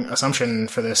interesting assumption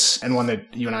for this, and one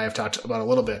that you and I have talked about a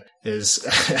little bit, is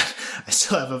I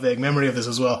still have a vague memory of this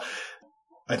as well.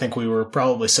 I think we were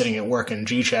probably sitting at work and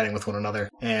G-chatting with one another,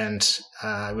 and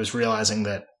I was realizing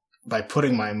that by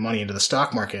putting my money into the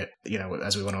stock market,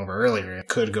 as we went over earlier, it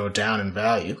could go down in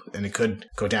value, and it could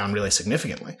go down really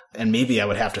significantly. And maybe I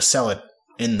would have to sell it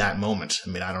in that moment. I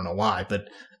mean, I don't know why, but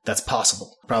that's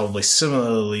possible. Probably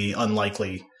similarly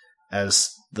unlikely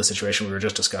as the situation we were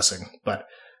just discussing, but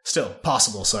still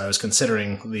possible. So I was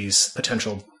considering these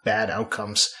potential bad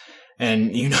outcomes.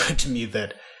 And you noted to me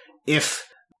that if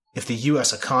the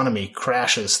U.S. economy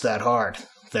crashes that hard,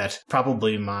 that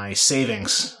probably my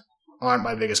savings aren't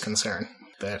my biggest concern.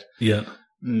 That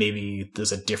maybe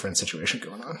there's a different situation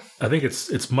going on. I think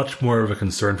it's much more of a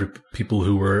concern for people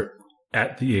who are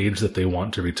at the age that they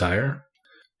want to retire.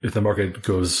 If the market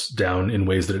goes down in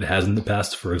ways that it has in the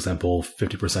past, for example,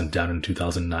 50% down in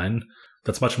 2009,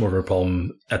 that's much more of a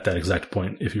problem at that exact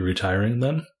point if you're retiring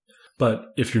then. But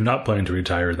if you're not planning to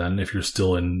retire then, if you're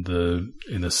still in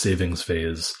the savings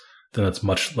phase, then that's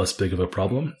much less big of a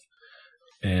problem.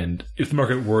 And if the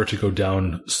market were to go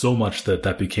down so much that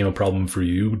that became a problem for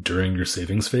you during your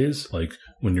savings phase, like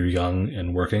when you're young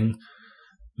and working,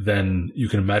 then you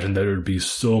can imagine that it would be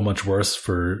so much worse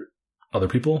for other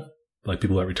people, like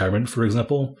people at retirement, for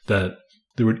example, that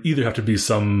there would either have to be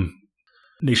some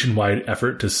nationwide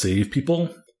effort to save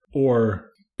people, or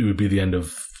it would be the end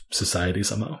of society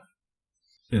somehow.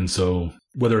 And so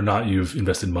whether or not you've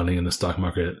invested money in the stock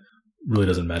market really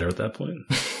doesn't matter at that point.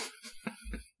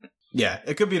 Yeah,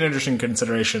 it could be an interesting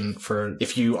consideration for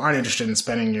if you aren't interested in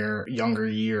spending your younger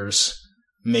years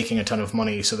making a ton of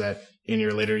money so that in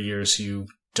your later years you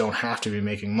don't have to be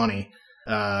making money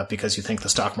because you think the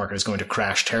stock market is going to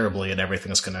crash terribly and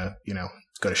everything is going to,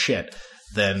 go to shit,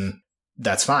 then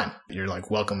that's fine. You're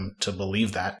welcome to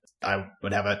believe that. I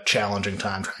would have a challenging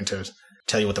time trying to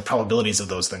tell you what the probabilities of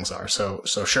those things are. So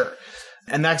sure.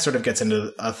 And that sort of gets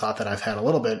into a thought that I've had a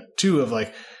little bit too of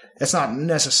it's not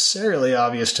necessarily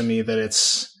obvious to me that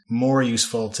it's more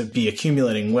useful to be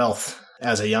accumulating wealth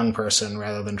as a young person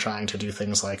rather than trying to do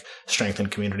things like strengthen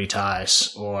community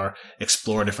ties or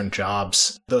explore different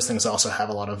jobs. Those things also have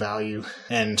a lot of value.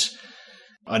 And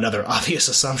another obvious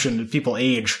assumption that people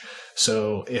age.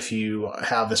 So if you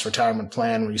have this retirement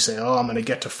plan where you say, I'm going to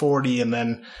get to 40 and then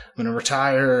I'm going to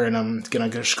retire and I'm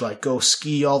going to just go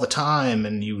ski all the time,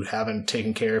 and you haven't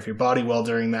taken care of your body well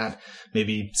during that,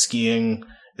 maybe skiing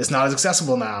is not as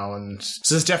accessible now. And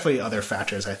so there's definitely other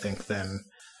factors, I think, than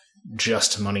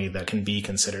just money that can be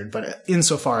considered. But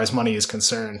insofar as money is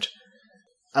concerned,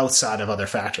 outside of other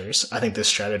factors, I think this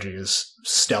strategy is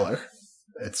stellar.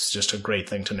 It's just a great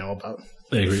thing to know about.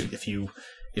 I agree.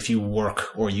 If you work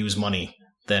or use money,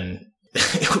 then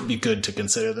it would be good to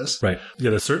consider this. Right.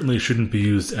 Yeah, that certainly shouldn't be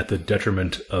used at the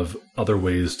detriment of other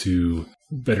ways to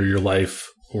better your life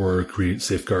or create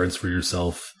safeguards for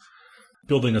yourself.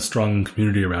 Building a strong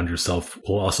community around yourself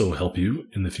will also help you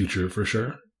in the future for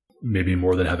sure. Maybe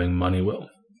more than having money will.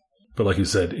 But like you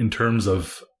said, in terms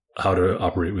of how to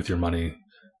operate with your money,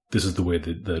 this is the way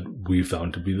that we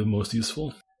found to be the most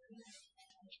useful.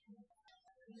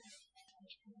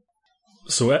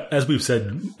 So as we've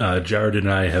said, Jared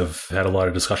and I have had a lot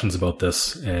of discussions about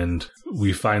this, and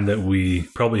we find that we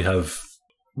probably have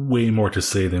way more to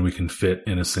say than we can fit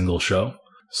in a single show.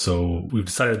 So we've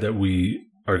decided that we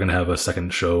are going to have a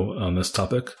second show on this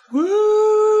topic.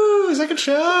 Woo! Second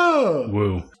show!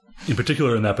 Woo. In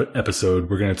particular, in that episode,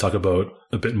 we're going to talk about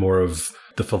a bit more of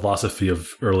the philosophy of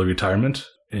early retirement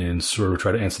and sort of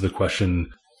try to answer the question,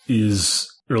 is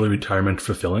early retirement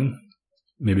fulfilling?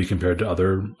 Maybe compared to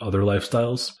other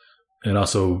lifestyles. and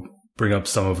also bring up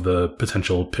some of the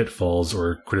potential pitfalls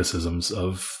or criticisms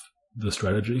of the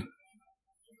strategy.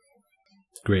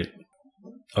 Great.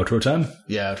 Outro time?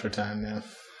 Yeah, outro time, yeah.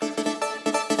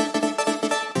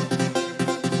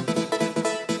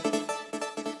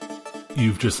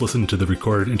 You've just listened to the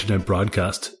Recorded Internet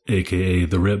Broadcast, aka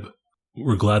The Rib.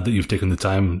 We're glad that you've taken the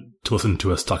time to listen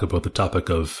to us talk about the topic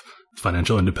of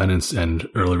financial independence and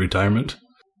early retirement.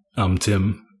 I'm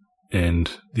Tim,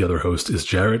 and the other host is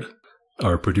Jared.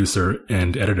 Our producer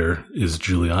and editor is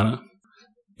Juliana.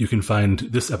 You can find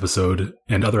this episode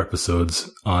and other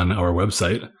episodes on our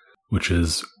website, which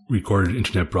is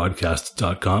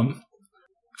recordedinternetbroadcast.com.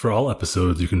 For all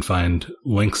episodes, you can find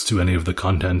links to any of the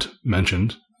content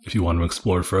mentioned if you want to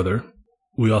explore further.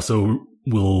 We also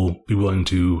will be willing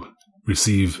to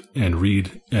receive and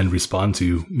read and respond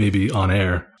to, maybe on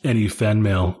air, any fan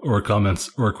mail or comments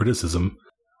or criticism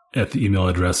at the email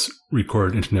address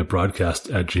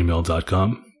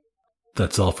recordedinternetbroadcast@gmail.com.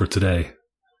 That's all for today.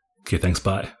 Okay, thanks,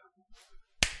 bye.